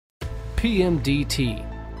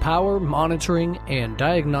PMDT, Power Monitoring and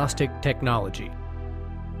Diagnostic Technology,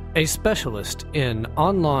 a specialist in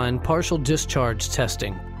online partial discharge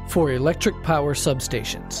testing for electric power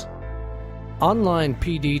substations. Online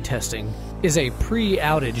PD testing is a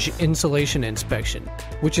pre-outage insulation inspection,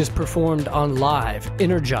 which is performed on live,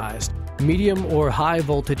 energized, medium or high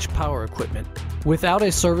voltage power equipment without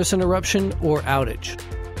a service interruption or outage.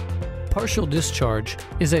 Partial discharge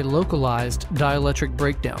is a localized dielectric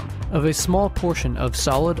breakdown of a small portion of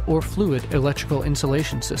solid or fluid electrical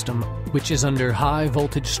insulation system which is under high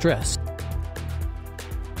voltage stress.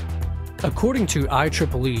 According to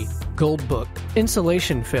IEEE Gold Book,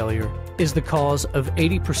 insulation failure is the cause of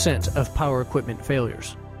 80% of power equipment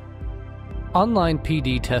failures. Online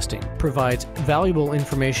PD testing provides valuable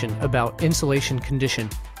information about insulation condition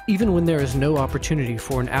even when there is no opportunity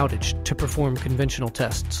for an outage to perform conventional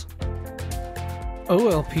tests.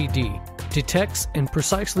 OLPD detects and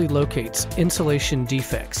precisely locates insulation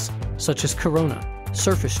defects such as corona,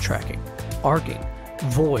 surface tracking, arcing,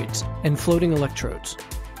 voids, and floating electrodes.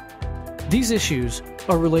 These issues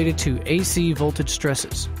are related to AC voltage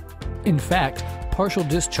stresses. In fact, partial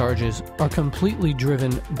discharges are completely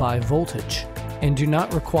driven by voltage and do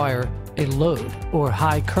not require a load or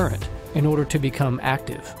high current in order to become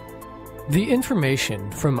active. The information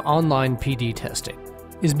from online PD testing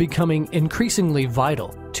is becoming increasingly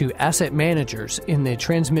vital to asset managers in the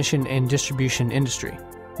transmission and distribution industry,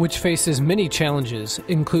 which faces many challenges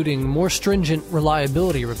including more stringent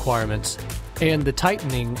reliability requirements and the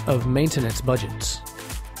tightening of maintenance budgets.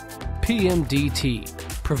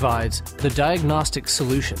 PMDT provides the diagnostic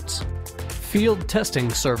solutions, field testing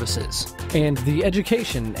services, and the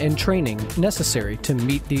education and training necessary to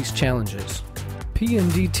meet these challenges.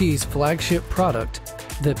 PMDT's flagship product,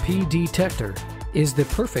 the PDetector, is the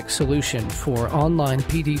perfect solution for online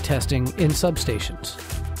PD testing in substations.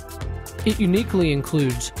 It uniquely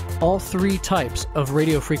includes all three types of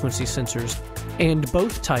radio frequency sensors and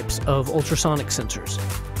both types of ultrasonic sensors.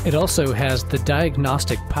 It also has the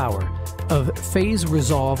diagnostic power of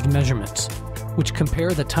phase-resolved measurements, which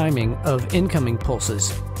compare the timing of incoming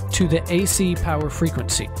pulses to the AC power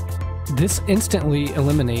frequency. This instantly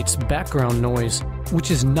eliminates background noise,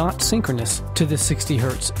 which is not synchronous to the 60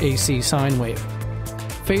 Hz AC sine wave.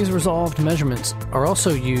 Phase-resolved measurements are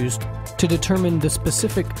also used to determine the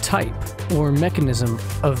specific type or mechanism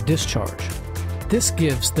of discharge. This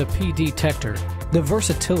gives the PDetector the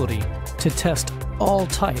versatility to test all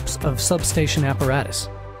types of substation apparatus,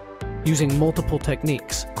 using multiple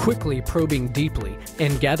techniques, quickly probing deeply,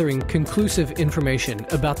 and gathering conclusive information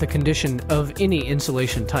about the condition of any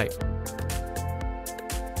insulation type.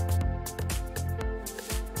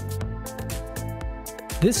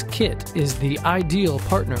 This kit is the ideal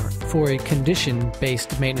partner for a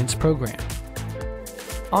condition-based maintenance program.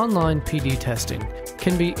 Online PD testing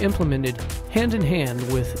can be implemented hand-in-hand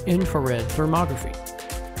with infrared thermography.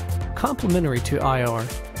 Complementary to IR,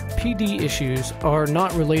 PD issues are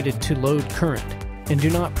not related to load current and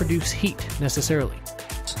do not produce heat necessarily.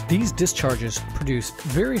 These discharges produce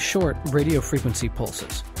very short radio frequency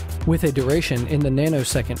pulses with a duration in the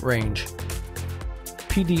nanosecond range.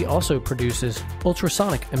 PD also produces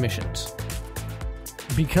ultrasonic emissions.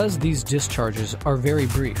 Because these discharges are very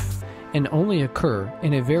brief and only occur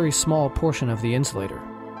in a very small portion of the insulator,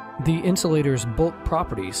 the insulator's bulk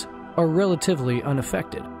properties are relatively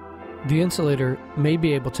unaffected. The insulator may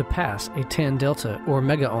be able to pass a 10 delta or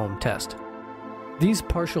mega-ohm test. These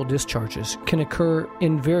partial discharges can occur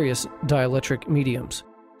in various dielectric mediums,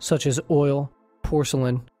 such as oil,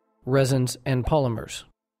 porcelain, resins, and polymers.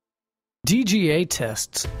 DGA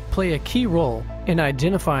tests play a key role in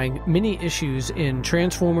identifying many issues in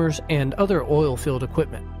transformers and other oil-filled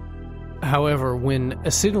equipment. However, when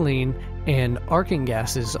acetylene and arcing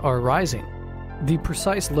gases are rising, the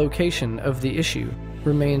precise location of the issue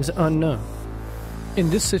remains unknown.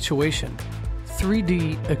 In this situation,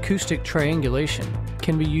 3D acoustic triangulation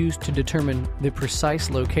can be used to determine the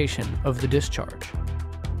precise location of the discharge.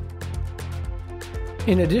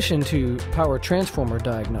 In addition to power transformer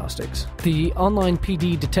diagnostics, the online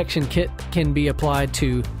PD detection kit can be applied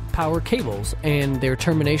to power cables and their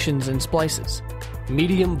terminations and splices,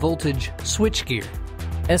 medium voltage switchgear,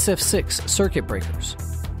 SF6 circuit breakers,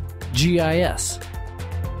 GIS,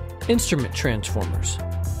 instrument transformers,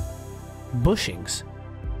 bushings,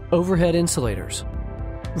 overhead insulators,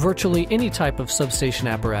 virtually any type of substation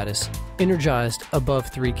apparatus energized above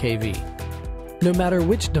 3 kV. No matter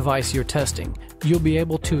which device you're testing, you'll be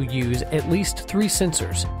able to use at least 3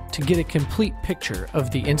 sensors to get a complete picture of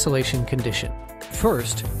the insulation condition.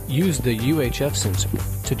 First, use the UHF sensor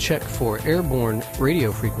to check for airborne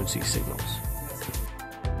radio frequency signals.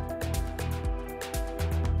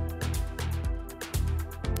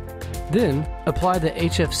 Then, apply the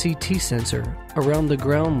HFCT sensor around the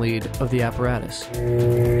ground lead of the apparatus.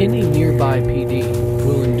 Any nearby PD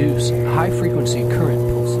will induce high-frequency current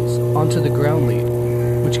pulses onto the ground lead,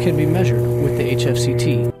 which can be measured with the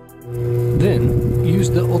HFCT. Then, use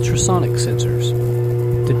the ultrasonic sensors,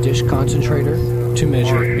 the dish concentrator to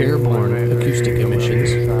measure airborne acoustic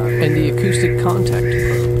emissions, and the acoustic contact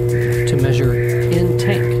probe to measure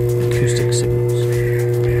in-tank acoustic signals.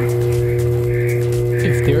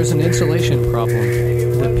 If there's an insulation problem,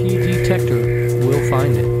 the PDetector will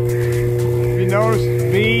find it. You notice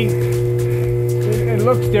B? It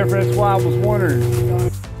looks different, that's why I was wondering.